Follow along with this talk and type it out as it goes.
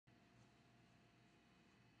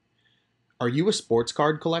Are you a sports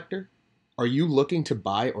card collector? Are you looking to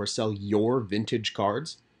buy or sell your vintage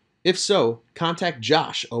cards? If so, contact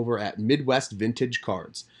Josh over at Midwest Vintage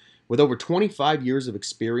Cards. With over 25 years of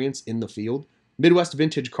experience in the field, Midwest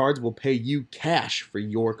Vintage Cards will pay you cash for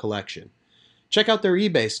your collection. Check out their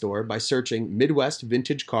eBay store by searching Midwest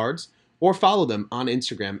Vintage Cards or follow them on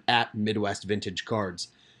Instagram at Midwest Vintage Cards.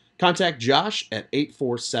 Contact Josh at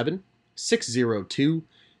 847 602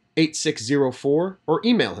 8604 or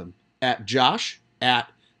email him at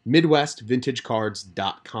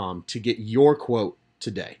josh@midwestvintagecards.com to get your quote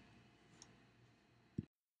today.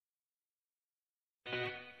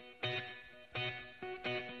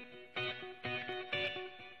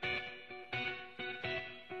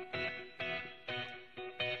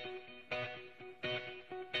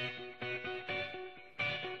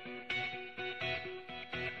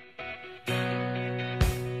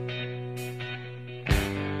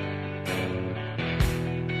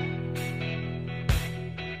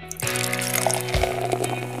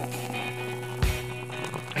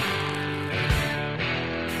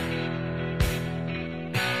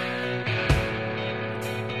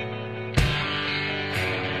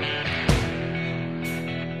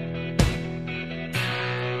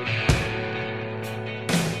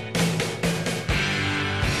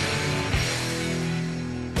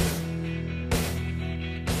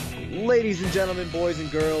 Ladies and gentlemen, boys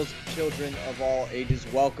and girls, children of all ages,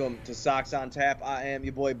 welcome to Sox on Tap. I am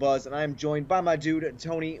your boy Buzz, and I am joined by my dude,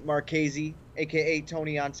 Tony Marchese, a.k.a.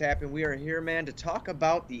 Tony on Tap, and we are here, man, to talk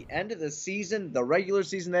about the end of the season, the regular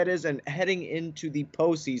season that is, and heading into the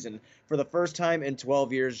postseason. For the first time in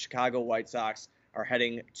 12 years, Chicago White Sox are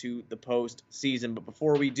heading to the postseason. But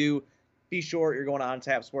before we do, be sure you're going to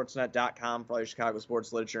ontapsportsnet.com for all your Chicago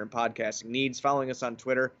sports literature and podcasting needs, following us on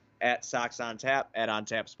Twitter, at Sox on Tap, at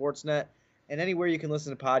OnTapSportsNet, and anywhere you can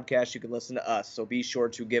listen to podcasts, you can listen to us. So be sure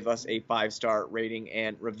to give us a 5-star rating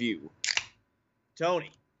and review.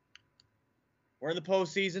 Tony, we're in the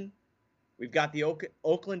postseason. We've got the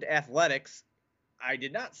Oakland Athletics. I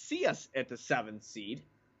did not see us at the 7th seed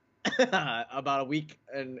about a week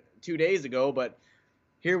and 2 days ago, but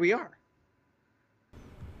here we are.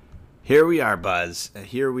 Here we are, Buzz.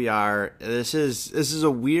 Here we are. This is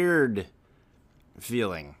a weird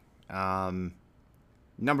feeling.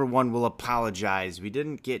 Number one, we'll apologize. We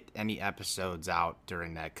didn't get any episodes out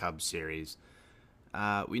during that Cubs series.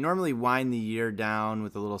 We normally wind the year down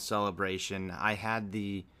with a little celebration. I had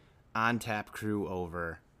the On Tap crew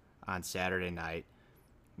over on Saturday night.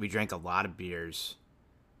 We drank a lot of beers.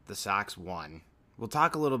 The Sox won. We'll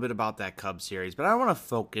talk a little bit about that Cubs series, but I don't want to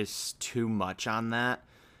focus too much on that.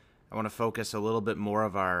 I want to focus a little bit more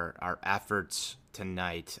of our efforts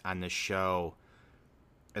tonight on the show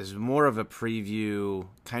as more of a preview,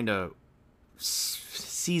 kind of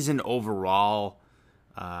season overall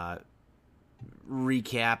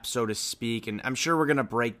recap, so to speak. And I'm sure we're going to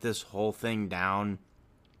break this whole thing down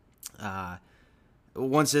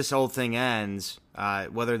once this whole thing ends,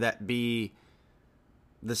 whether that be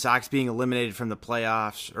the Sox being eliminated from the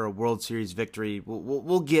playoffs or a World Series victory.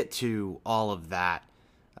 We'll get to all of that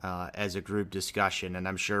as a group discussion, and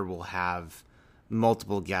I'm sure we'll have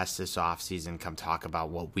multiple guests this offseason come talk about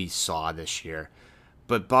what we saw this year.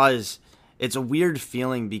 But Buzz, it's a weird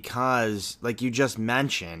feeling because, like you just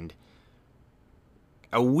mentioned,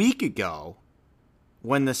 a week ago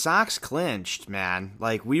when the Sox clinched, man,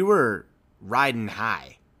 like we were riding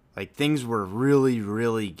high. Like things were really,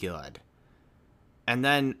 really good. And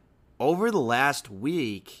then over the last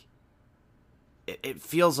week, it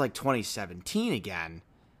feels like 2017 again.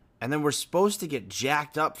 And then we're supposed to get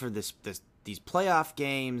jacked up for these playoff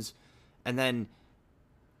games, and then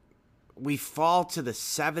we fall to the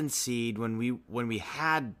 7th seed when we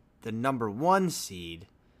had the number 1 seed,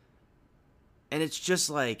 and it's just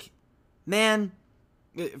like, man,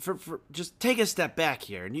 for just take a step back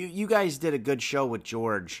here. And you guys did a good show with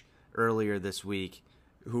George earlier this week,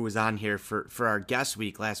 who was on here for our guest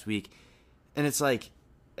week last week, and it's like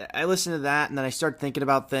I listened to that, and then I start thinking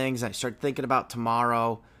about things, and I start thinking about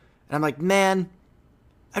tomorrow, and I'm like, man,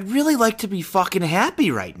 I'd really like to be fucking happy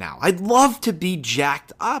right now. I'd love to be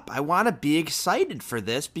jacked up. I want to be excited for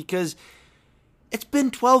this because it's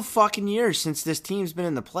been 12 fucking years since this team's been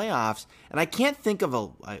in the playoffs, and I can't think of a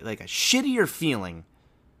shittier feeling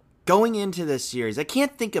going into this series. I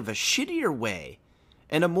can't think of a shittier way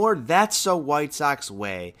and a more That's So White Sox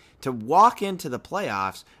way to walk into the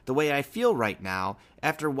playoffs the way I feel right now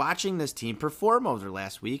after watching this team perform over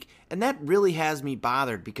last week, and that really has me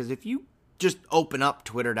bothered because if you just open up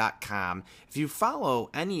Twitter.com. If you follow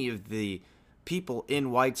any of the people in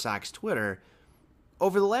White Sox Twitter,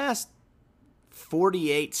 over the last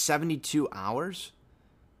 48, 72 hours,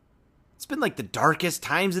 it's been like the darkest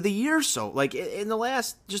times of the year. So like in the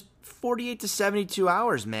last just 48 to 72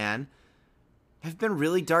 hours, man, have been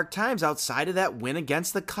really dark times outside of that win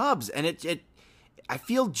against the Cubs. And I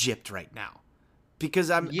feel gypped right now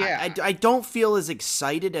because I don't feel as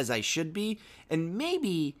excited as I should be. And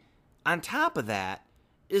maybe on top of that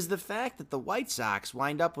is the fact that the White Sox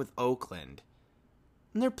wind up with Oakland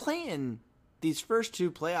and they're playing these first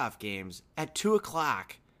two playoff games at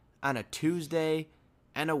 2:00 on a Tuesday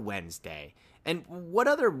and a Wednesday. And what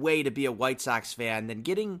other way to be a White Sox fan than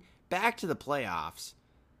getting back to the playoffs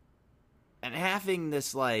and having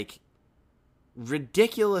this like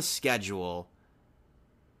ridiculous schedule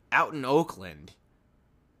out in Oakland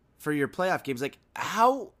for your playoff games? Like,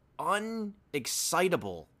 how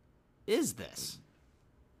unexcitable is this?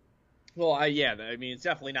 Well, I mean, it's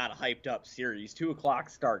definitely not a hyped up series. 2:00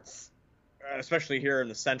 starts, especially here in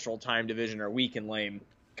the Central Time Division, are weak and lame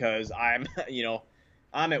because I'm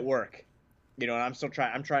at work, and I'm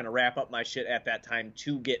trying to wrap up my shit at that time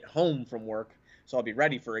to get home from work. So I'll be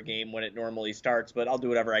ready for a game when it normally starts, but I'll do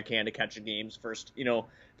whatever I can to catch the games first.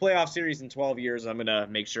 Playoff series in 12 years, I'm going to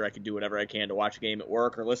make sure I can do whatever I can to watch a game at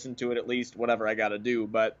work or listen to it at least, whatever I got to do.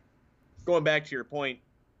 But going back to your point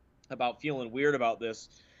about feeling weird about this,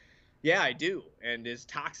 yeah, I do. And as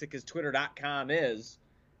toxic as Twitter.com is,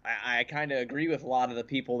 I kind of agree with a lot of the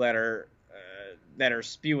people that are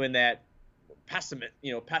spewing that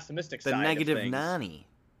pessimistic side the negative of things. nanny.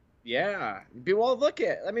 Yeah. Well, look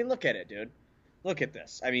at it, dude. Look at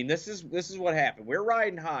this. I mean, this is what happened. We're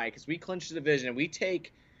riding high because we clinched the division and we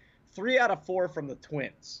take 3 out of 4 from the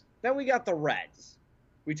Twins. Then we got the Reds.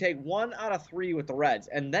 We take 1 out of 3 with the Reds,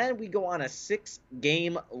 and then we go on a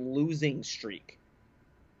 6-game losing streak.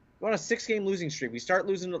 We're on a 6-game losing streak. We start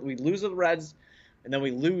losing. We lose to the Reds, and then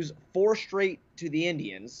we lose 4 straight to the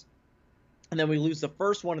Indians, and then we lose the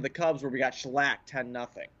first one to the Cubs where we got shellacked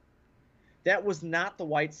 10-0. That was not the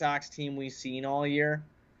White Sox team we've seen all year,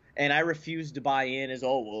 and I refuse to buy in as,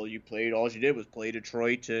 all you did was play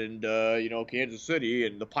Detroit and Kansas City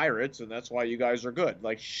and the Pirates, and that's why you guys are good.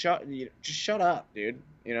 Like, just shut up, dude.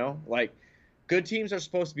 Good teams are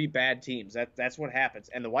supposed to be bad teams. That's what happens.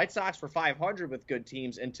 And the White Sox were 500 with good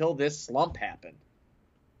teams until this slump happened.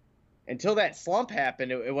 Until that slump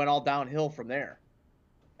happened, it went all downhill from there.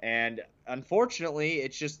 And unfortunately,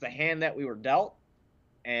 it's just the hand that we were dealt.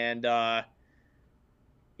 And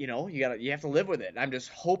you have to live with it. I'm just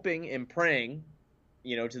hoping and praying,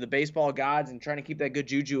 to the baseball gods and trying to keep that good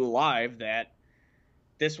juju alive that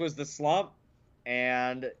this was the slump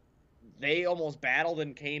and they almost battled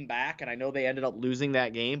and came back, and I know they ended up losing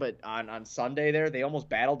that game, but on Sunday there, they almost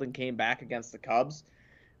battled and came back against the Cubs.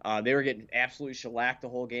 They were getting absolutely shellacked the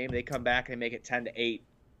whole game. They come back and make it 10-8.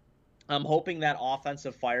 I'm hoping that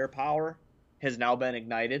offensive firepower has now been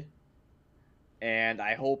ignited, and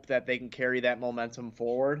I hope that they can carry that momentum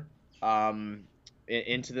forward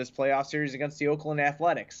into this playoff series against the Oakland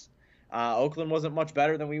Athletics. Oakland wasn't much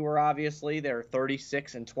better than we were, obviously. They're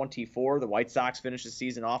 36-24. The White Sox finished the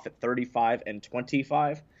season off at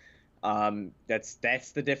 35-25.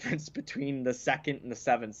 That's the difference between the 2nd and the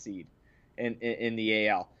 7th seed in the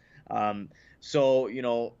AL.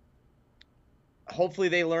 Hopefully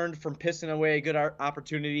they learned from pissing away a good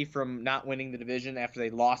opportunity from not winning the division after they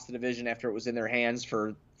lost the division after it was in their hands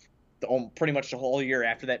for pretty much the whole year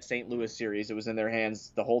after that St. Louis series. It was in their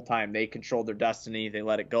hands the whole time. They controlled their destiny. They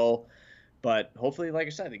let it go. But hopefully, like I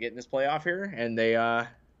said, they get in this playoff here, and they're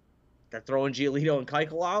throwing Giolito and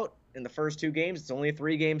Keuchel out in the first 2 games. It's only a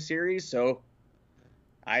 3-game series, so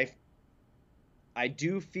I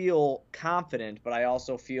do feel confident, but I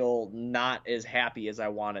also feel not as happy as I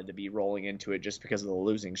wanted to be rolling into it just because of the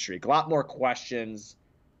losing streak. A lot more questions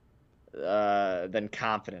than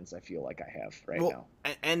confidence I feel like I have now.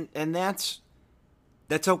 And that's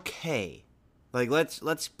okay. Like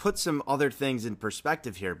let's put some other things in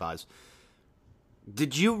perspective here, Buzz.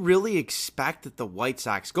 Did you really expect that the White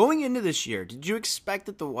Sox, going into this year, did you expect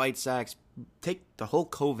that the White Sox, take the whole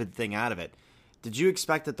COVID thing out of it, did you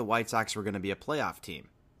expect that the White Sox were going to be a playoff team?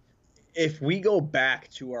 If we go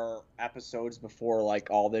back to our episodes before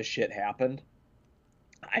all this shit happened,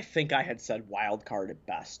 I think I had said wild card at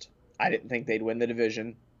best. I didn't think they'd win the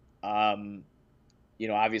division.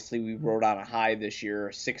 Obviously we rode on a high this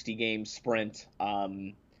year, 60-game sprint.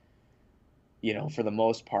 For the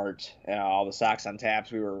most part, all the Sox on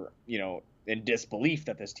Taps, we were, in disbelief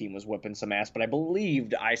that this team was whipping some ass, but I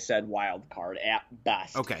believed I said wild card at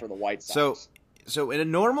best for the White Sox. So in a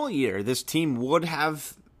normal year, this team would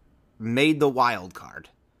have made the wild card.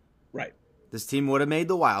 Right. This team would have made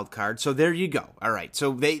the wild card. So there you go. All right.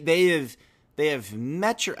 So they have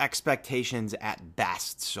met your expectations at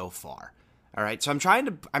best so far. All right, so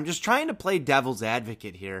I'm just trying to play devil's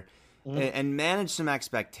advocate here and manage some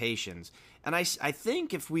expectations. And I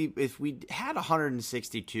think if we had a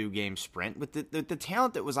 162 game sprint with the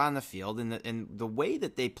talent that was on the field and the way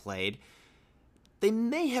that they played, they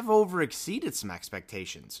may have overexceeded some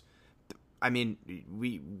expectations. I mean,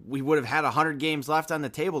 we would have had 100 games left on the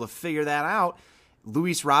table to figure that out.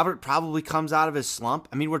 Luis Robert probably comes out of his slump.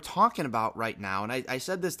 I mean, we're talking about right now, and I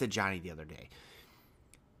said this to Johnny the other day.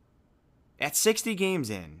 At 60 games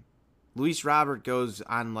in, Luis Robert goes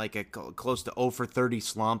on like a close to 0 for 30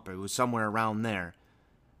 slump. It was somewhere around there.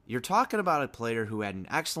 You're talking about a player who had an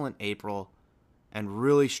excellent April and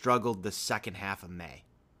really struggled the second half of May.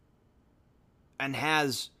 And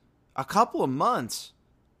has a couple of months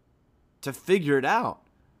to figure it out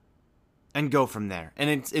and go from there. And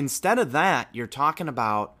instead of that, you're talking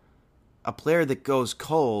about a player that goes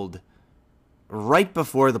cold right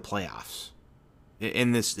before the playoffs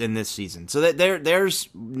in this season. So that there's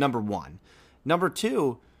number one. Number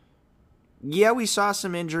two, yeah, we saw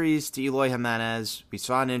some injuries to Eloy Jimenez. We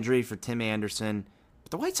saw an injury for Tim Anderson.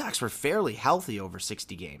 But the White Sox were fairly healthy over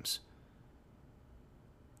 60 games.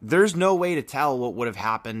 There's no way to tell what would have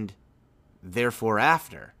happened therefore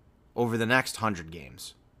after over the next 100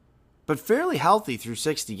 games. But fairly healthy through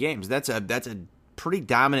 60 games. That's a pretty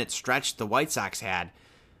dominant stretch the White Sox had.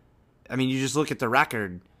 I mean, you just look at the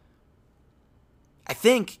record. I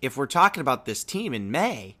think if we're talking about this team in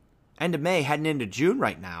May, end of May, heading into June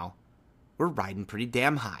right now, we're riding pretty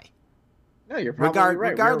damn high. No, you're probably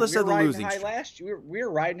right. Regardless of the losing streak. We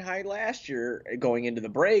were riding high last year going into the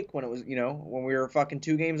break when it was, when we were fucking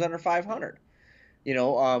 2 games under 500.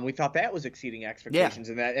 We thought that was exceeding expectations,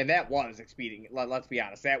 and that was exceeding. Let's be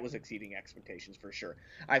honest, that was exceeding expectations for sure.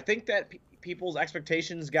 I think that people's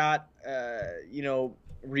expectations got,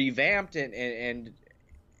 revamped and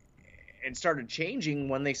started changing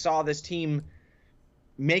when they saw this team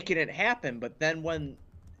making it happen. But then when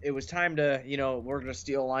it was time to, we're going to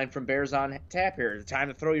steal a line from Bears on Tap here, the time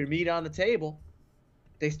to throw your meat on the table,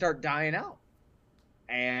 they start dying out.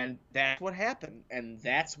 And that's what happened. And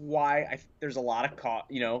that's why there's a lot of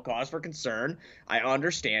cause for concern. I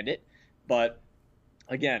understand it. But,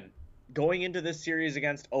 again, going into this series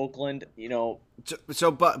against Oakland,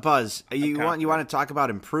 So Buzz, you want to talk about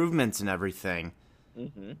improvements and everything.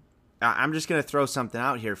 Mm-hmm. I'm just going to throw something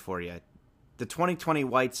out here for you. The 2020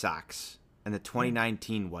 White Sox and the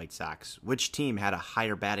 2019 White Sox, which team had a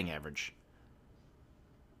higher batting average?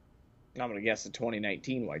 I'm going to guess the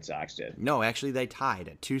 2019 White Sox did. No, actually they tied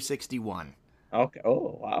at 261. Okay.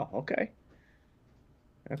 Oh, wow. Okay.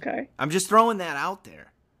 I'm just throwing that out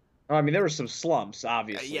there. I mean, there were some slumps,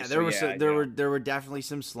 obviously. There were definitely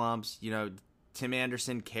some slumps. Tim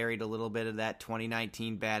Anderson carried a little bit of that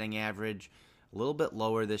 2019 batting average, a little bit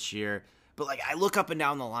lower this year. But I look up and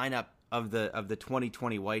down the lineup of the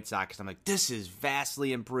 2020 White Sox, I'm like, this is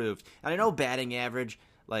vastly improved. And I know batting average,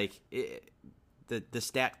 the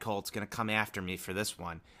stat cult's going to come after me for this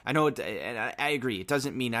one. I know, and I agree, it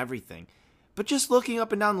doesn't mean everything. But just looking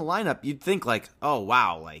up and down the lineup, you'd think oh,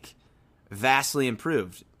 wow, vastly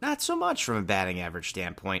improved. Not so much from a batting average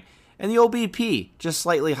standpoint. And the OBP, just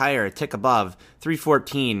slightly higher, a tick above,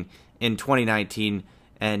 314 in 2019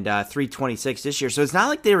 and 326 this year. So it's not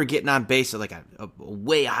like they were getting on base at a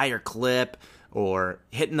way higher clip or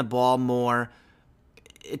hitting the ball more.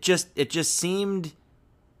 It just seemed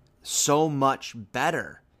so much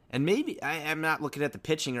better. And maybe I'm not looking at the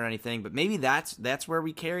pitching or anything, but maybe that's where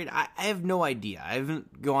we carried. I have no idea. I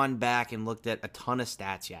haven't gone back and looked at a ton of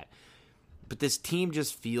stats yet. But this team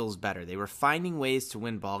just feels better. They were finding ways to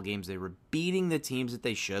win ball games. They were beating the teams that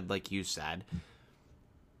they should, like you said.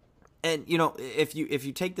 And if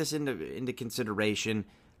you take this into consideration,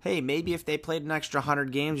 hey, maybe if they played an extra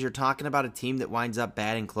 100 games, you're talking about a team that winds up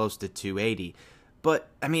batting close to 280. But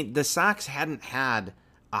I mean, the Sox hadn't had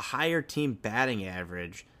a higher team batting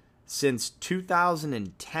average since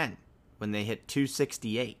 2010 when they hit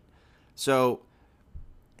 268. So,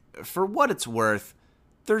 for what it's worth,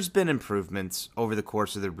 there's been improvements over the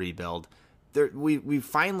course of the rebuild. We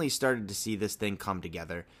finally started to see this thing come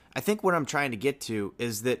together. I think what I'm trying to get to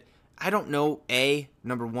is that I don't know,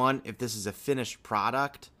 number one, if this is a finished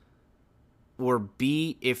product, or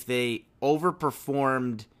B, if they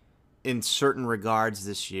overperformed in certain regards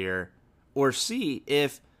this year, or C,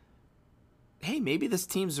 if, hey, maybe this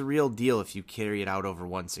team's the real deal if you carry it out over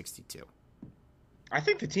 162. I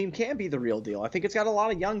think the team can be the real deal. I think it's got a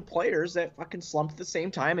lot of young players that fucking slumped at the same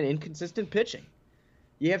time and inconsistent pitching.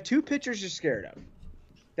 You have 2 pitchers you're scared of.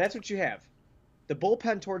 That's what you have. The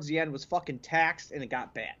bullpen towards the end was fucking taxed, and it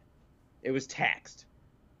got bad. It was taxed.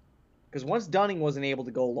 Because once Dunning wasn't able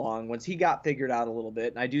to go long, once he got figured out a little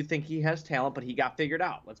bit, and I do think he has talent, but he got figured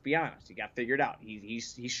out. Let's be honest. He got figured out. He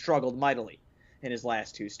struggled mightily in his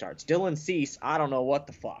last 2 starts. Dylan Cease, I don't know what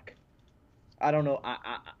the fuck. I don't know.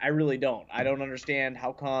 I really don't. I don't understand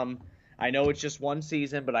how come. I know it's just one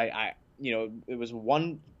season, but it was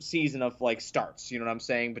one season of like starts. You know what I'm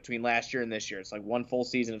saying? Between last year and this year, it's like one full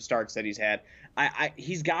season of starts that he's had.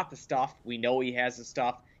 He's got the stuff. We know he has the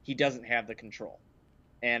stuff. He doesn't have the control,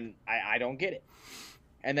 and I don't get it.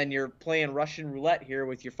 And then you're playing Russian roulette here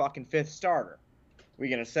with your fucking 5th starter.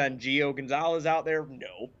 We're gonna send Gio Gonzalez out there?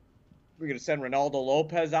 No. We're gonna send Ronaldo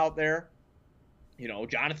Lopez out there?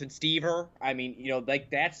 Jonathan Stever. I mean,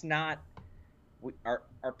 like that's not.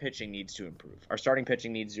 Our pitching needs to improve. Our starting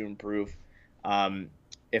pitching needs to improve.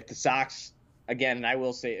 If the Sox, again, and I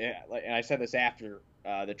will say, and I said this after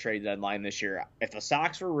the trade deadline this year, if the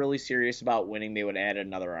Sox were really serious about winning, they would add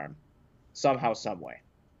another arm, somehow, some way.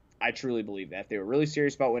 I truly believe that. If they were really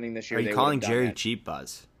serious about winning this year, are you calling Jerry cheap,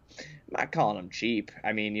 Buzz? I'm not calling him cheap.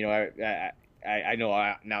 I mean, I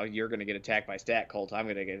know now you're going to get attacked by Stat Cult. I'm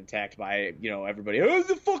going to get attacked by, everybody. Oh,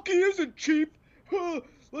 the fuck he isn't cheap.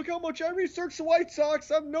 Look how much I researched the White Sox.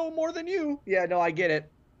 I know more than you. Yeah, no, I get it.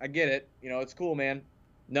 It's cool, man.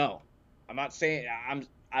 No, I'm not saying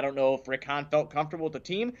I don't know if Rick Hahn felt comfortable with the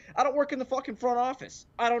team. I don't work in the fucking front office.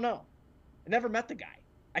 I don't know. I never met the guy.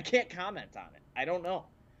 I can't comment on it. I don't know.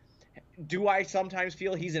 Do I sometimes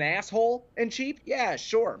feel he's an asshole and cheap? Yeah,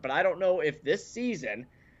 sure. But I don't know if this season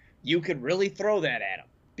you could really throw that at him,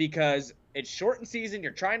 because it's shortened season.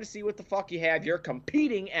 You're trying to see what the fuck you have. You're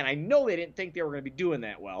competing, and I know they didn't think they were going to be doing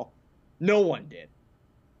that well. No one did.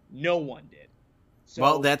 So,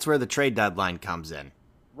 well, that's where the trade deadline comes in.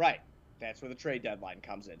 Right. That's where the trade deadline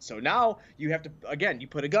comes in. So now you have to, again, you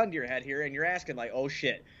put a gun to your head here, and you're asking, like, oh,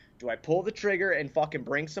 shit, do I pull the trigger and fucking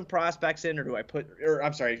bring some prospects in, or do I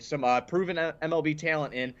some proven MLB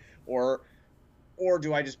talent in, or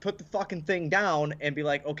do I just put the fucking thing down and be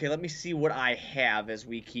like, okay, let me see what I have as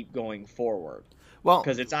we keep going forward? Well,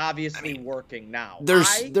 because it's obviously working now.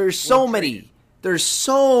 There's so many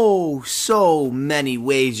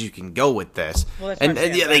ways you can go with this. Well, that's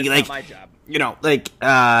not my job.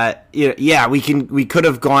 We could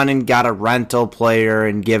have gone and got a rental player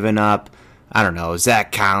and given up, I don't know,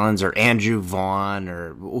 Zach Collins or Andrew Vaughn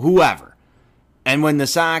or whoever. And when the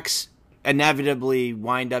Sox inevitably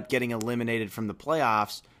wind up getting eliminated from the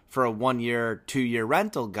playoffs for a 1-year, 2-year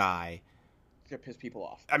rental guy, it's gonna piss people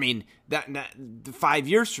off. I mean, that 5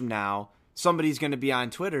 years from now, somebody's going to be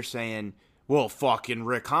on Twitter saying, well, fucking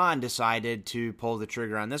Rick Hahn decided to pull the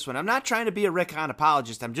trigger on this one. I'm not trying to be a Rick Hahn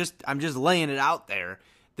apologist. I'm just laying it out there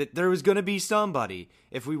that there was going to be somebody,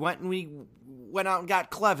 if we went out and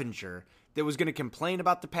got Clevenger, that was going to complain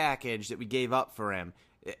about the package that we gave up for him.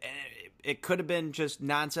 It could have been just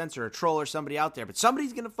nonsense or a troll or somebody out there, but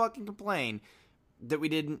somebody's going to fucking complain that we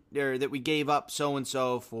didn't, or that we gave up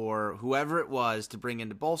so-and-so for whoever it was to bring in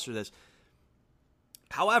to bolster this.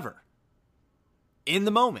 However, in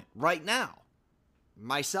the moment, right now,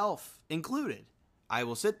 myself included, I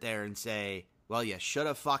will sit there and say, well, you should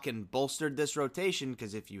have fucking bolstered this rotation,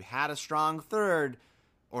 because if you had a strong third,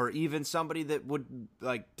 or even somebody that would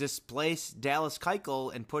like displace Dallas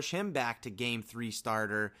Keuchel and push him back to Game 3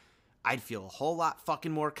 starter, I'd feel a whole lot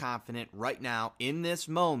fucking more confident right now in this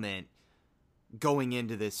moment going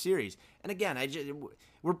into this series. And again,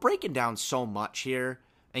 we're breaking down so much here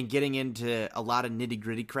and getting into a lot of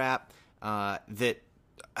nitty-gritty crap that,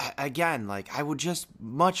 again, like, I would just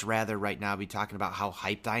much rather right now be talking about how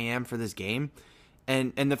hyped I am for this game.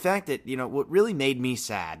 And the fact that, what really made me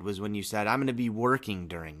sad was when you said, I'm going to be working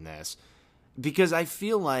during this. Because I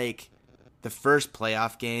feel like the first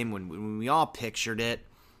playoff game, when we all pictured it,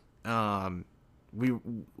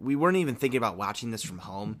 we weren't even thinking about watching this from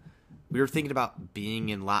home. We were thinking about being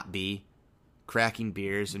in Lot B, cracking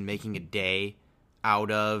beers, and making a day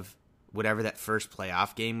out of whatever that first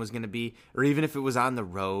playoff game was going to be. Or even if it was on the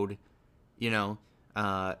road,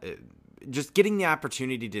 just getting the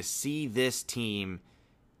opportunity to see this team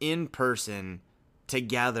in person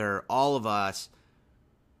together, all of us.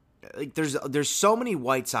 Like, there's so many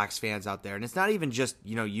White Sox fans out there, and it's not even just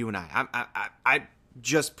you and I. I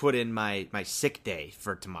just put in my sick day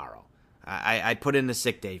for tomorrow. I put in a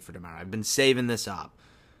sick day for tomorrow. I've been saving this up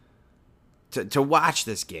to watch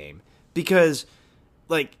this game because,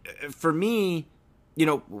 like, for me,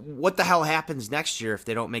 what the hell happens next year if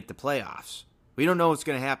they don't make the playoffs? We don't know what's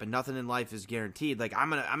going to happen. Nothing in life is guaranteed. Like, I'm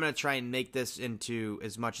gonna try and make this into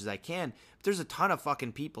as much as I can. But there's a ton of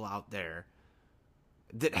fucking people out there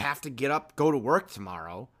that have to get up, go to work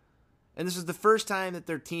tomorrow, and this is the first time that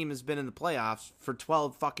their team has been in the playoffs for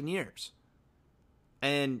 12 fucking years.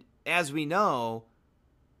 And as we know,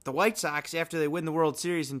 the White Sox, after they win the World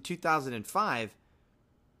Series in 2005,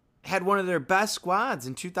 had one of their best squads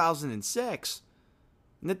in 2006.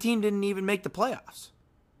 And the team didn't even make the playoffs.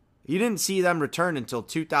 You didn't see them return until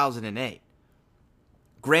 2008.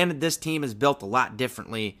 Granted, this team is built a lot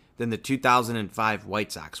differently than the 2005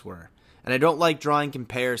 White Sox were. And I don't like drawing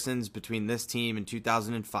comparisons between this team and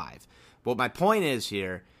 2005. But my point is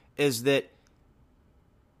here is that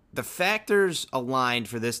the factors aligned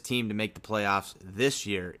for this team to make the playoffs this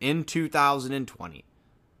year in 2020.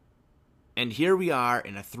 And here we are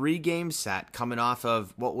in a 3-game set coming off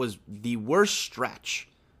of what was the worst stretch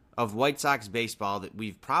of White Sox baseball that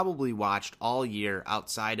we've probably watched all year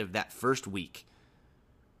outside of that first week.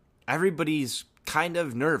 Everybody's kind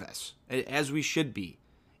of nervous, as we should be,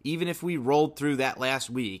 even if we rolled through that last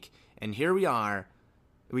week. And here we are,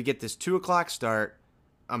 we get this 2 o'clock start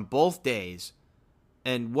on both days,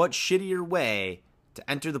 and what shittier way to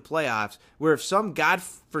enter the playoffs where if some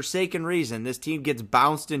godforsaken reason this team gets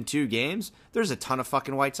bounced in 2 games, there's a ton of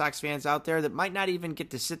fucking White Sox fans out there that might not even get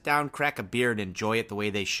to sit down, crack a beer, and enjoy it the way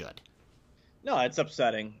they should. No, it's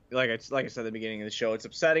upsetting. Like I said at the beginning of the show, it's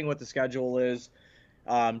upsetting what the schedule is.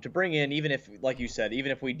 To bring in, even if, like you said,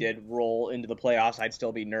 even if we did roll into the playoffs, I'd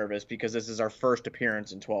still be nervous because this is our first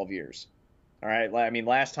appearance in 12 years. All right? I mean,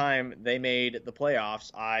 last time they made the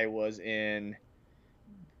playoffs, I was in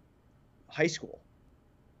high school.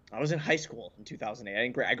 I was in high school in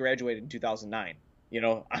 2008. I graduated in 2009. You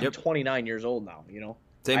know, I'm 29 years old now, you know.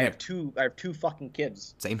 Same I here. have two fucking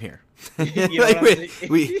kids. Same here. You know what I'm saying?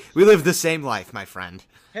 we live the same life, my friend.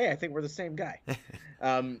 Hey, I think we're the same guy.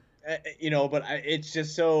 You know, but it's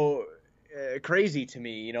just so crazy to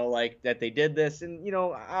me, you know, like that they did this. And, you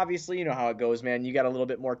know, obviously, you know how it goes, man. You got a little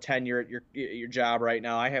bit more tenure at your job right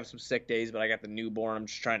now. I have some sick days, but I got the newborn. I'm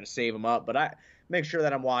just trying to save them up. But I make sure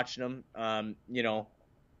that I'm watching them, you know.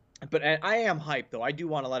 But I am hyped, though. I do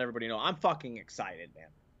want to let everybody know I'm fucking excited, man.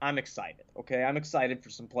 I'm excited, okay? I'm excited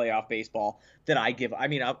for some playoff baseball that I give. I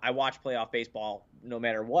mean, I watch playoff baseball no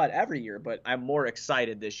matter what every year, but I'm more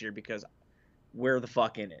excited this year because we're the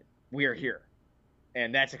fuck in it. We're here,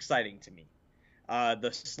 and that's exciting to me.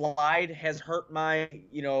 The slide has hurt my,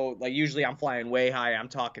 you know, like usually I'm flying way high. I'm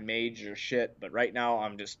talking major shit, but right now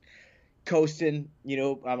I'm just coasting, you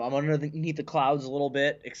know. I'm underneath the clouds a little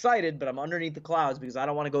bit, excited, but I'm underneath the clouds because I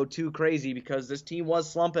don't want to go too crazy because this team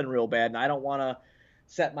was slumping real bad, and I don't want to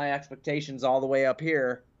set my expectations all the way up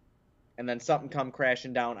here and then something come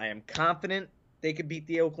crashing down. I am confident they could beat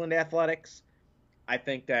the Oakland Athletics. I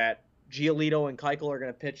think that Giolito and Keuchel are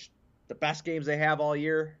going to pitch the best games they have all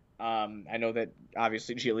year. I know that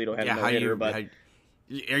obviously Giolito had a no-hitter, but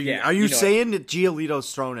are you saying that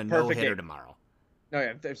Giolito's throwing a no-hitter tomorrow? No,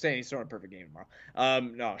 yeah, I'm saying he's throwing a perfect game tomorrow.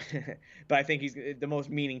 No, but I think he's the most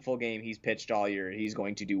meaningful game he's pitched all year. He's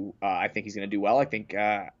going to do. I think he's going to do well. I think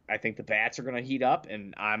the bats are going to heat up,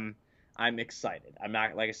 and I'm excited. I'm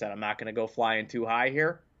not, like I said, I'm not going to go flying too high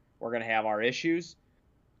here. We're going to have our issues,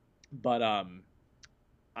 but I'm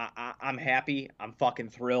happy. I'm fucking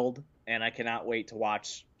thrilled, and I cannot wait to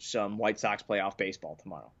watch some White Sox playoff baseball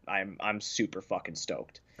tomorrow. I'm super fucking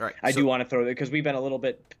stoked. All right, I do want to throw it because we've been a little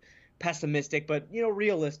bit pessimistic, but, you know,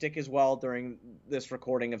 realistic as well during this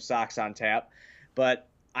recording of Sox on Tap. But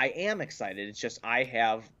I am excited. It's just I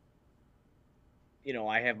have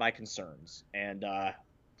my concerns, and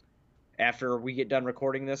after we get done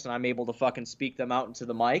recording this and I'm able to fucking speak them out into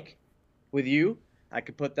the mic with you, I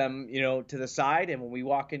could put them, you know, to the side, and when we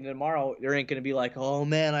walk into tomorrow, there ain't going to be like, oh,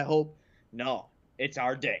 man, I hope. No, it's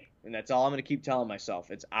our day, and that's all I'm going to keep telling myself.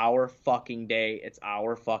 It's our fucking day. It's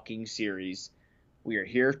our fucking series. We are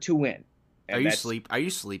here to win. Are you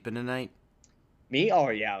sleeping tonight? Me? Oh,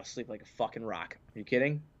 yeah, I'll sleep like a fucking rock. Are you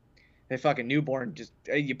kidding? That fucking newborn, just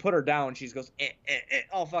you put her down, she just goes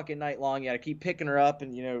all fucking night long. You got to keep picking her up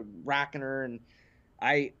and, you know, rocking her. And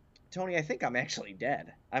Tony, I think I'm actually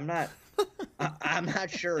dead. I'm not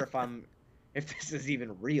sure if this is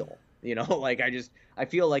even real, you know, like I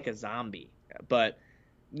feel like a zombie, but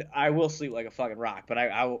I will sleep like a fucking rock. But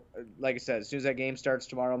I like I said, as soon as that game starts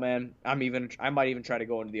tomorrow, man, I might even try to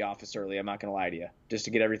go into the office early. I'm not going to lie to you, just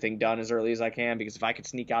to get everything done as early as I can, because if I could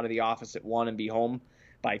sneak out of the office at 1 and be home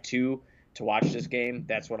by 2 to watch this game,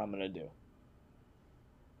 that's what I'm going to do.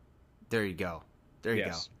 There you go. There you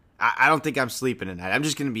go. I don't think I'm sleeping tonight. I'm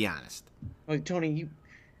just going to be honest. Like, Tony,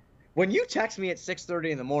 when you text me at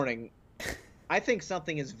 6:30 in the morning, I think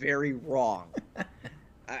something is very wrong.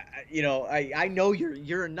 I know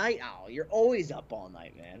you're a night owl. You're always up all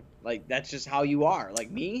night, man. Like, that's just how you are.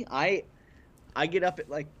 Like me, I get up at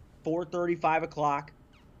like 4:30, 5 o'clock.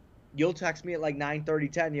 You'll text me at like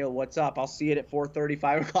 9:30, 10. Yo, what's up? I'll see it at 4:30,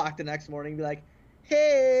 5 o'clock the next morning and be like,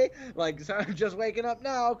 hey, like, so I'm just waking up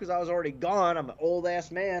now because I was already gone. I'm an old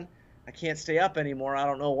ass man. I can't stay up anymore. I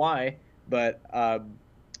don't know why, but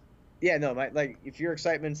yeah, no, like if your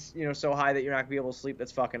excitement's so high that you're not gonna be able to sleep,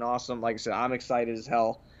 that's fucking awesome. Like I said, I'm excited as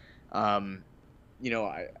hell. I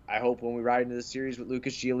hope when we ride into the series with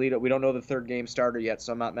Lucas Giolito, we don't know the third game starter yet,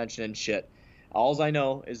 so I'm not mentioning shit. All I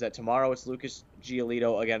know is that tomorrow it's Lucas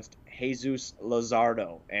Giolito against Jesus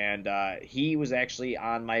Luzardo, and he was actually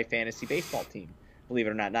on my fantasy baseball team. Believe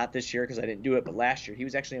it or not, not this year because I didn't do it, but last year he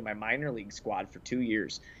was actually in my minor league squad for 2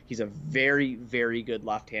 years. He's a very, very good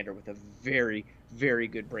left-hander with a very, very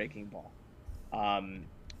good breaking ball.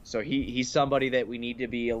 So he's somebody that we need to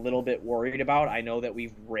be a little bit worried about. I know that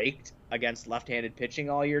we've raked against left-handed pitching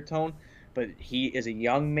all year, Tone, but he is a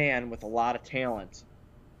young man with a lot of talent,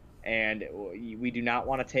 and we do not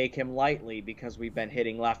want to take him lightly because we've been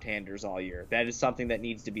hitting left-handers all year. That is something that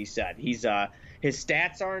needs to be said. His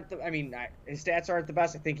stats aren't the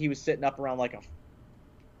best. I think he was sitting up around like a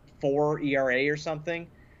 4 ERA or something.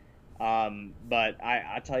 But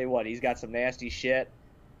I tell you what, he's got some nasty shit,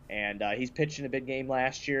 and he's pitched in a big game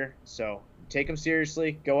last year. So take him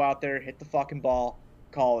seriously. Go out there, hit the fucking ball,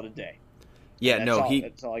 call it a day. Yeah,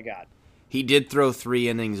 that's all I got. He did throw 3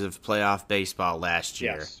 innings of playoff baseball last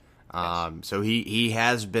year. Yes. So he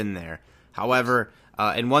has been there. However,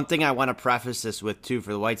 and one thing I want to preface this with, too,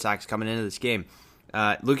 for the White Sox coming into this game,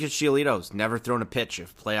 Lucas Giolito's never thrown a pitch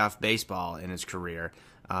of playoff baseball in his career,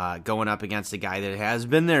 going up against a guy that has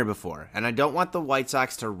been there before. And I don't want the White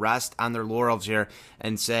Sox to rest on their laurels here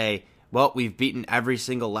and say, well, we've beaten every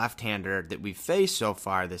single left-hander that we've faced so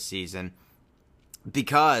far this season,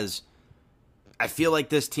 because I feel like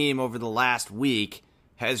this team over the last week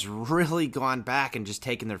has really gone back and just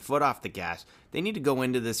taken their foot off the gas. They need to go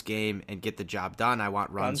into this game and get the job done. I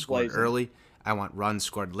want runs scored early. I want runs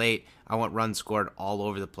scored late. I want runs scored all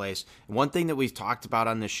over the place. And one thing that we've talked about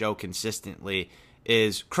on this show consistently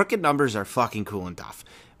is crooked numbers are fucking cool and tough.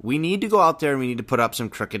 We need to go out there and we need to put up some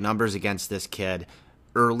crooked numbers against this kid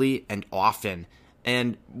early and often.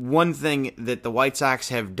 And one thing that the White Sox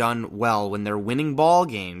have done well when they're winning ball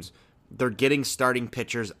games, they're getting starting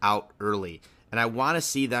pitchers out early. And I want to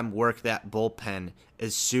see them work that bullpen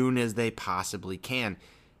as soon as they possibly can.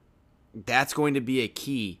 That's going to be a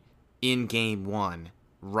key in game 1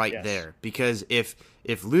 right there. Because if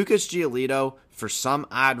Lucas Giolito, for some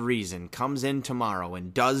odd reason, comes in tomorrow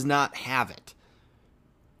and does not have it,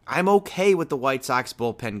 I'm okay with the White Sox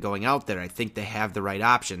bullpen going out there. I think they have the right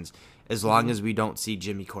options as long as we don't see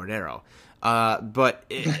Jimmy Cordero. But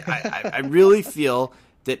I really feel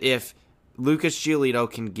that if Lucas Giolito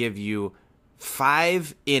can give you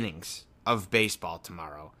 5 innings of baseball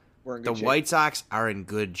tomorrow, the White Sox are in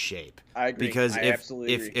good shape. I agree. Because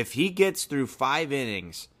absolutely agree. if he gets through 5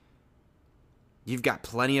 innings, you've got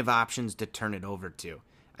plenty of options to turn it over to.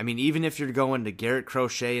 I mean, even if you're going to Garrett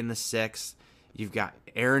Crochet in the 6th, you've got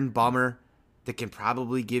Aaron Bummer that can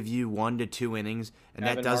probably give you 1 to 2 innings, and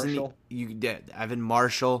Evan that doesn't Marshall. Evan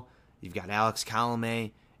Marshall. You've got Alex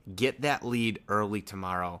Colomé. Get that lead early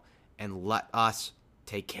tomorrow and let us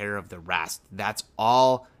take care of the rest. That's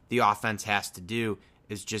all the offense has to do,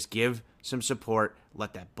 is just give some support,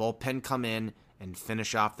 let that bullpen come in and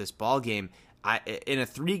finish off this ball game. In a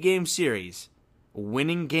 3-game series,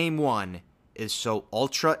 winning game 1 is so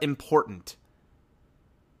ultra important,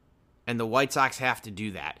 and the White Sox have to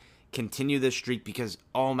do that. Continue this streak, because,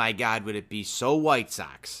 oh my God, would it be so White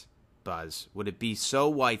Sox, Buzz, would it be so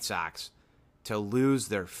White Sox to lose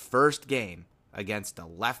their first game against a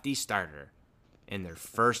lefty starter in their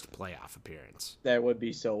first playoff appearance? That would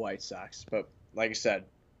be so White Sox. But like I said,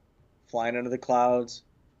 flying under the clouds,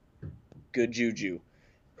 good juju.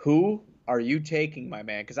 Who are you taking, my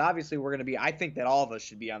man? Because obviously we're going to be, I think that all of us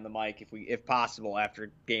should be on the mic if possible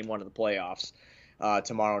after game 1 of the playoffs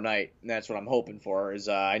tomorrow night. And that's what I'm hoping for. Is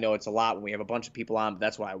I know it's a lot when we have a bunch of people on, but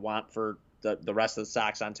that's what I want for the rest of the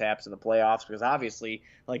Sox on Taps in the playoffs. Because obviously,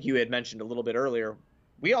 like you had mentioned a little bit earlier,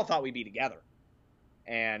 we all thought we'd be together.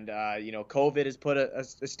 And, COVID has put a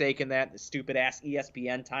stake in that. The stupid-ass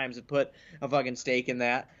ESPN Times have put a fucking stake in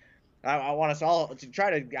that. I want us all to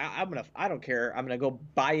try to – I don't care. I'm going to go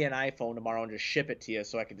buy you an iPhone tomorrow and just ship it to you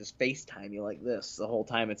so I can just FaceTime you like this the whole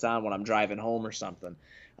time it's on when I'm driving home or something.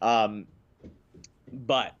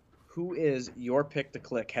 But who is your pick to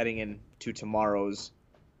click heading into tomorrow's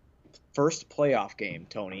first playoff game,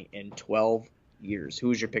 Tony, in 12 years? Who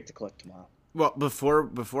is your pick to click tomorrow? Well,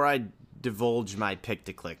 before I divulge my pick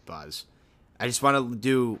to click, Buzz, I just want to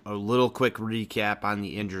do a little quick recap on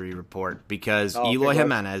the injury report, because Eloy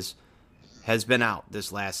Jimenez has been out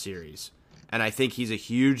this last series, and I think he's a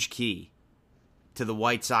huge key to the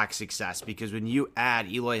White Sox success, because when you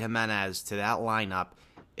add Eloy Jimenez to that lineup,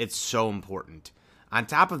 it's so important. On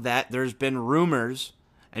top of that, there's been rumors,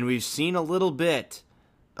 and we've seen a little bit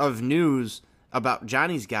of news about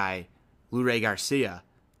Johnny's guy, Leury Garcia,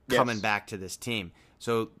 coming back to this team.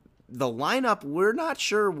 So the lineup, we're not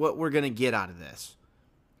sure what we're going to get out of this.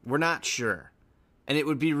 We're not sure. And it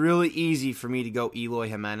would be really easy for me to go Eloy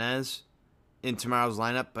Jimenez in tomorrow's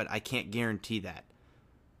lineup, but I can't guarantee that.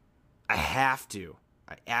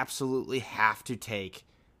 I absolutely have to take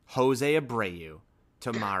Jose Abreu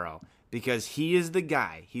tomorrow, because he is the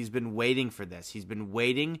guy. He's been waiting for this. He's been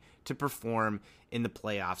waiting to perform in the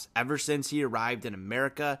playoffs ever since he arrived in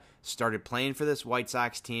America, started playing for this White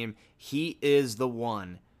Sox team. He is the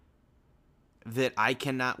one that I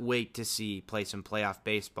cannot wait to see play some playoff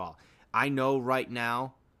baseball. I know right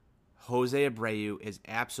now Jose Abreu is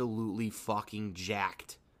absolutely fucking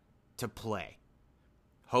jacked to play.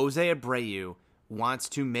 Jose Abreu wants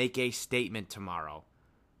to make a statement tomorrow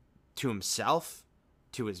to himself,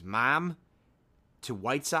 to his mom, to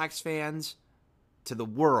White Sox fans, to the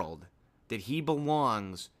world, that he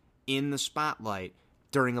belongs in the spotlight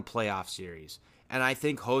during a playoff series. And I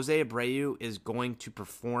think Jose Abreu is going to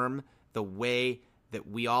perform the way that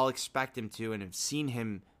we all expect him to and have seen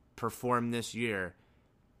him perform this year.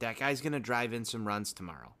 That guy's going to drive in some runs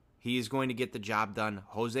tomorrow. He is going to get the job done.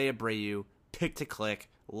 Jose Abreu, pick to click.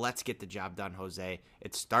 Let's get the job done, Jose.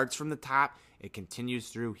 It starts from the top. It continues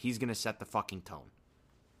through. He's going to set the fucking tone.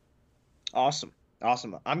 Awesome.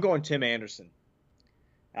 I'm going Tim Anderson.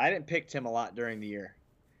 I didn't pick Tim a lot during the year.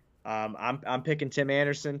 I'm picking Tim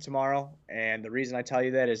Anderson tomorrow, and the reason I tell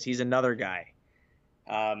you that is he's another guy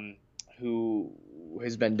who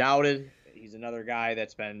has been doubted. He's another guy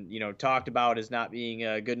that's been, talked about as not being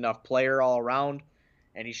a good enough player all around,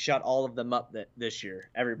 and he shut all of them up this year.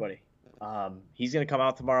 Everybody. He's gonna come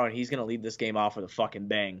out tomorrow and he's gonna lead this game off with a fucking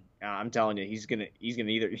bang. I'm telling you, he's gonna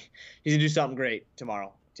do something great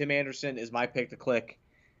tomorrow. Tim Anderson is my pick to click.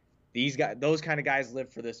 Those kind of guys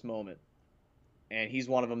live for this moment, and he's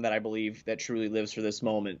one of them that I believe that truly lives for this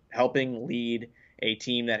moment, helping lead a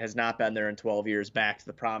team that has not been there in 12 years back to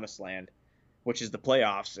the promised land, which is the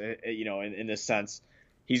playoffs. In this sense,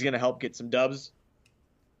 he's gonna help get some dubs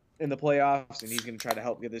in the playoffs, and he's gonna try to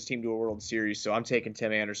help get this team to a World Series. So I'm taking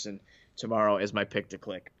Tim Anderson tomorrow as my pick to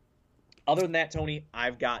click. Other than that, Tony,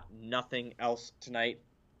 I've got nothing else tonight.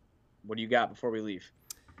 What do you got before we leave?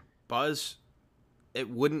 Buzz, it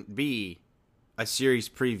wouldn't be a series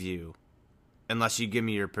preview unless you give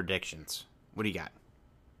me your predictions. What do you got?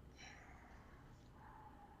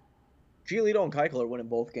 Giolito and Keuchel are winning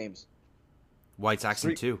both games. White Sox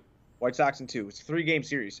in 2. White Sox in 2. It's a 3-game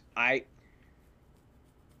series.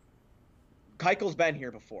 Keuchel's been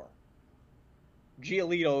here before.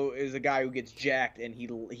 Giolito is a guy who gets jacked, and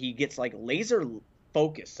he gets like laser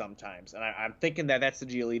focused sometimes, and I'm thinking that's the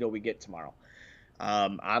Giolito we get tomorrow.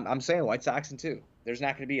 I'm saying White Sox in 2. There's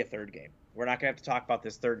not going to be a third game. We're not going to have to talk about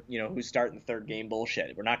this third, who's starting the third game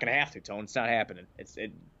bullshit. We're not going to have to, Tone. It's not happening. It's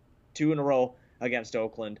 2 in a row against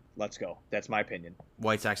Oakland. Let's go. That's my opinion.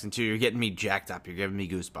 White Sox in 2. You're getting me jacked up. You're giving me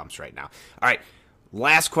goosebumps right now. All right.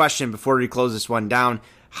 Last question before we close this one down.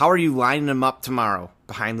 How are you lining them up tomorrow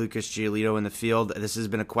behind Lucas Giolito in the field? This has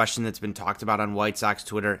been a question that's been talked about on White Sox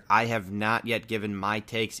Twitter. I have not yet given my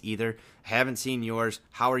takes either. I haven't seen yours.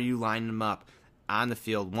 How are you lining them up on the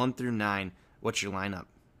field, 1 through 9? What's your lineup?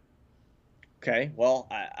 Okay, well,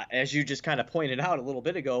 as you just kind of pointed out a little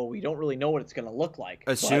bit ago, we don't really know what it's going to look like.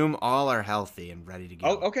 Assume all are healthy and ready to go.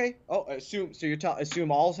 Oh, okay. Oh,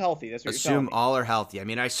 assume all's healthy. That's what you're telling me. Assume all are healthy. I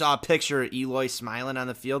mean, I saw a picture of Eloy smiling on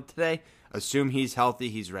the field today. Assume he's healthy.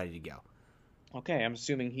 He's ready to go. Okay, I'm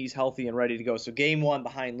assuming he's healthy and ready to go. So game 1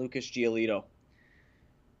 behind Lucas Giolito.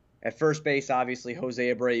 At first base, obviously,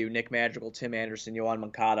 Jose Abreu, Nick Madrigal, Tim Anderson, Yoan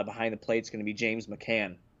Moncada. Behind the plate's going to be James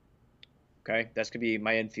McCann. Okay, that's going to be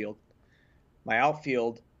my infield. My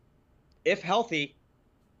outfield, if healthy,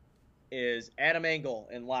 is Adam Engel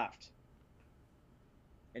in left.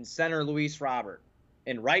 In center, Luis Robert.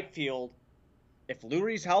 In right field, if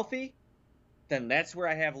Leury's healthy, then that's where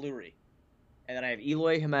I have Leury. And then I have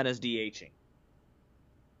Eloy Jimenez DHing.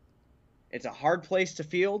 It's a hard place to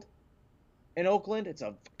field in Oakland. It's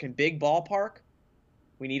a fucking big ballpark.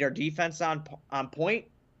 We need our defense on point.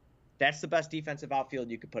 That's the best defensive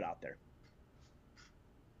outfield you could put out there.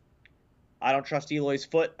 I don't trust Eloy's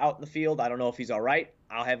foot out in the field. I don't know if he's all right.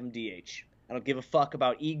 I'll have him DH. I don't give a fuck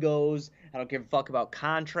about egos. I don't give a fuck about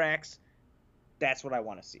contracts. That's what I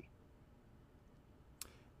want to see.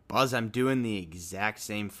 Buzz, I'm doing the exact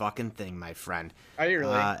same fucking thing, my friend. Are you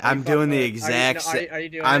really? I'm doing the exact same. Are you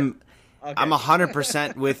doing I'm it? Okay. I'm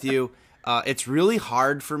 100% with you. It's really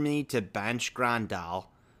hard for me to bench Grandal.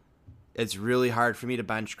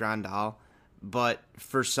 But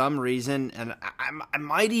for some reason, and I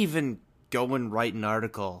might even go and write an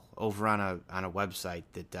article over on a website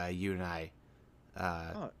that you and I.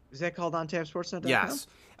 Is that called OnTapSportsNet.com? Yes,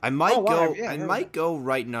 I might go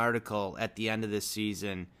write an article at the end of this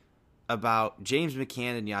season about James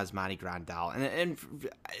McCann and Yasmani Grandal, and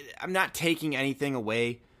I'm not taking anything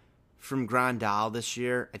away from Grandal this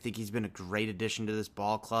year. I think he's been a great addition to this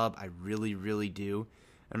ball club. I really, really do.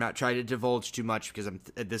 I'm not trying to divulge too much because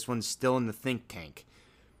this one's still in the think tank.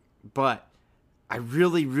 But I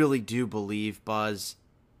really, really do believe, Buzz,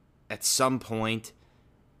 at some point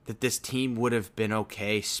that this team would have been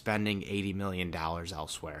okay spending $80 million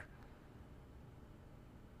elsewhere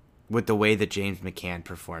with the way that James McCann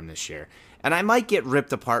performed this year. And I might get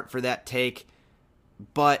ripped apart for that take,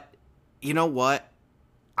 but you know what?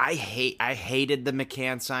 I hated the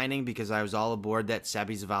McCann signing because I was all aboard that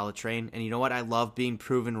Sebi Zavala train. And you know what? I love being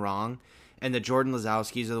proven wrong. And the Jordan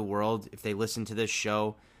Lazowskis of the world, if they listen to this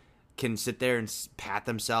show, can sit there and pat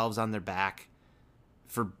themselves on their back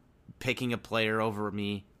for picking a player over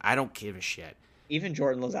me. I don't give a shit. Even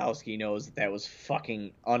Jordan Lazowski knows that was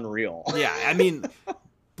fucking unreal. Yeah, I mean,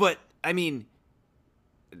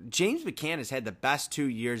 James McCann has had the best 2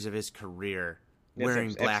 years of his career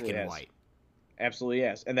wearing black and white. Absolutely,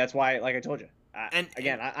 yes. And that's why, like I told you, I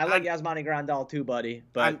like Yasmani Grandal too, buddy.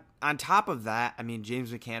 But on top of that, I mean,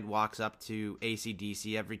 James McCann walks up to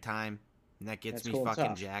AC/DC every time, and that gets me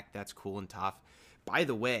fucking jacked. That's cool and tough. By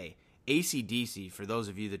the way, AC/DC, for those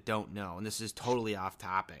of you that don't know, and this is totally off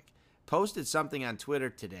topic, posted something on Twitter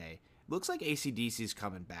today. Looks like AC/DC's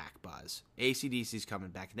coming back, Buzz. AC/DC's coming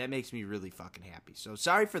back, and that makes me really fucking happy. So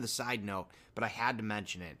sorry for the side note, but I had to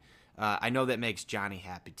mention it. I know that makes Johnny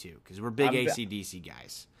happy too, because we're big AC/DC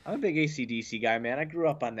guys. I'm a big AC/DC guy, man. I grew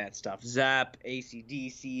up on that stuff. Zapp,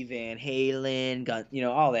 AC/DC, Van Halen,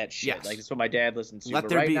 all that shit. Yes. Like, that's what my dad listens to. Let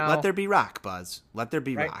there be rock, Buzz. Let there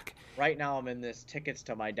be rock. Right now I'm in this Tickets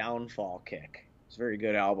to My Downfall kick. It's a very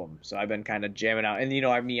good album. So I've been kind of jamming out. And,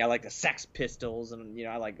 I like the Sex Pistols, and,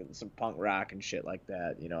 I like some punk rock and shit like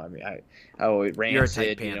that. I always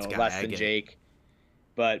Rancid, guy, Less Than Jake.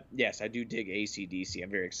 But, yes, I do dig AC/DC.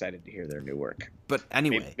 I'm very excited to hear their new work. But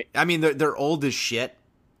anyway, I mean, they're old as shit,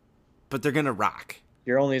 but they're going to rock.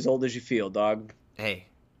 You're only as old as you feel, dog. Hey,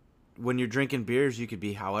 when you're drinking beers, you could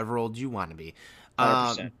be however old you want to be.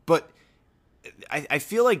 100%. But I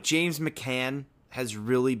feel like James McCann has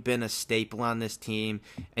really been a staple on this team.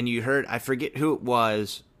 And you heard, I forget who it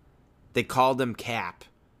was, they called him Cap.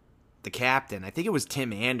 The captain, I think it was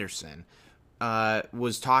Tim Anderson,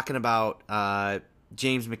 was talking about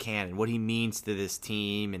James McCann and what he means to this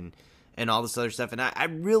team and all this other stuff. And I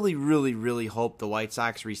really, really, really hope the White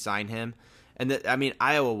Sox re-sign him. And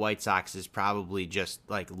Iowa White Sox is probably just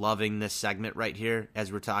like loving this segment right here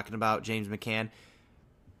as we're talking about James McCann.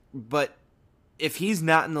 But if he's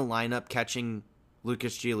not in the lineup catching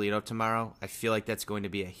Lucas Giolito tomorrow, I feel like that's going to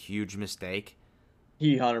be a huge mistake.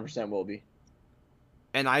 He 100% will be.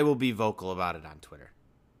 And I will be vocal about it on Twitter.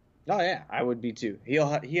 Oh, yeah, I would be too. He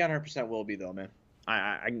 100% will be, though, man.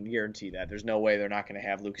 I can guarantee that. There's no way they're not going to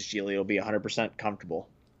have Lucas Giolito be 100% comfortable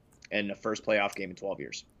in the first playoff game in 12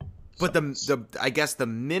 years. But I guess the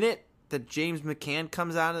minute that James McCann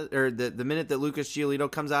comes out of, or the minute that Lucas Giolito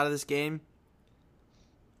comes out of this game,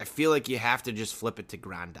 I feel like you have to just flip it to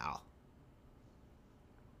Grandal.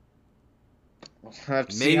 We'll have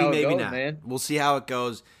to maybe see how it goes, not. Man. We'll see how it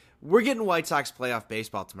goes. We're getting White Sox playoff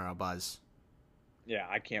baseball tomorrow, Buzz. Yeah,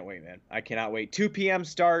 I can't wait, man. I cannot wait. 2 p.m.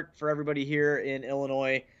 start for everybody here in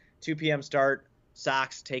Illinois. 2 p.m. start.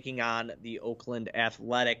 Sox taking on the Oakland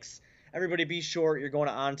Athletics. Everybody be sure you're going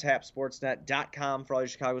to OnTapSportsNet.com for all your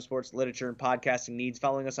Chicago sports literature and podcasting needs.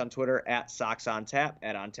 Following us on Twitter at SoxOnTap,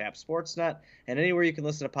 at OnTapSportsNet. And anywhere you can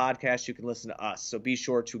listen to podcasts, you can listen to us. So be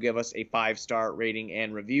sure to give us a 5-star rating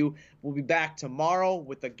and review. We'll be back tomorrow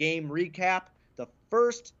with a game recap. The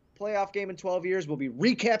first playoff game in 12 years. We'll be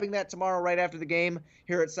recapping that tomorrow right after the game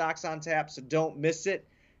here at Sox on Tap, so don't miss it.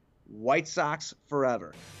 White Sox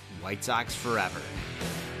forever. White Sox forever.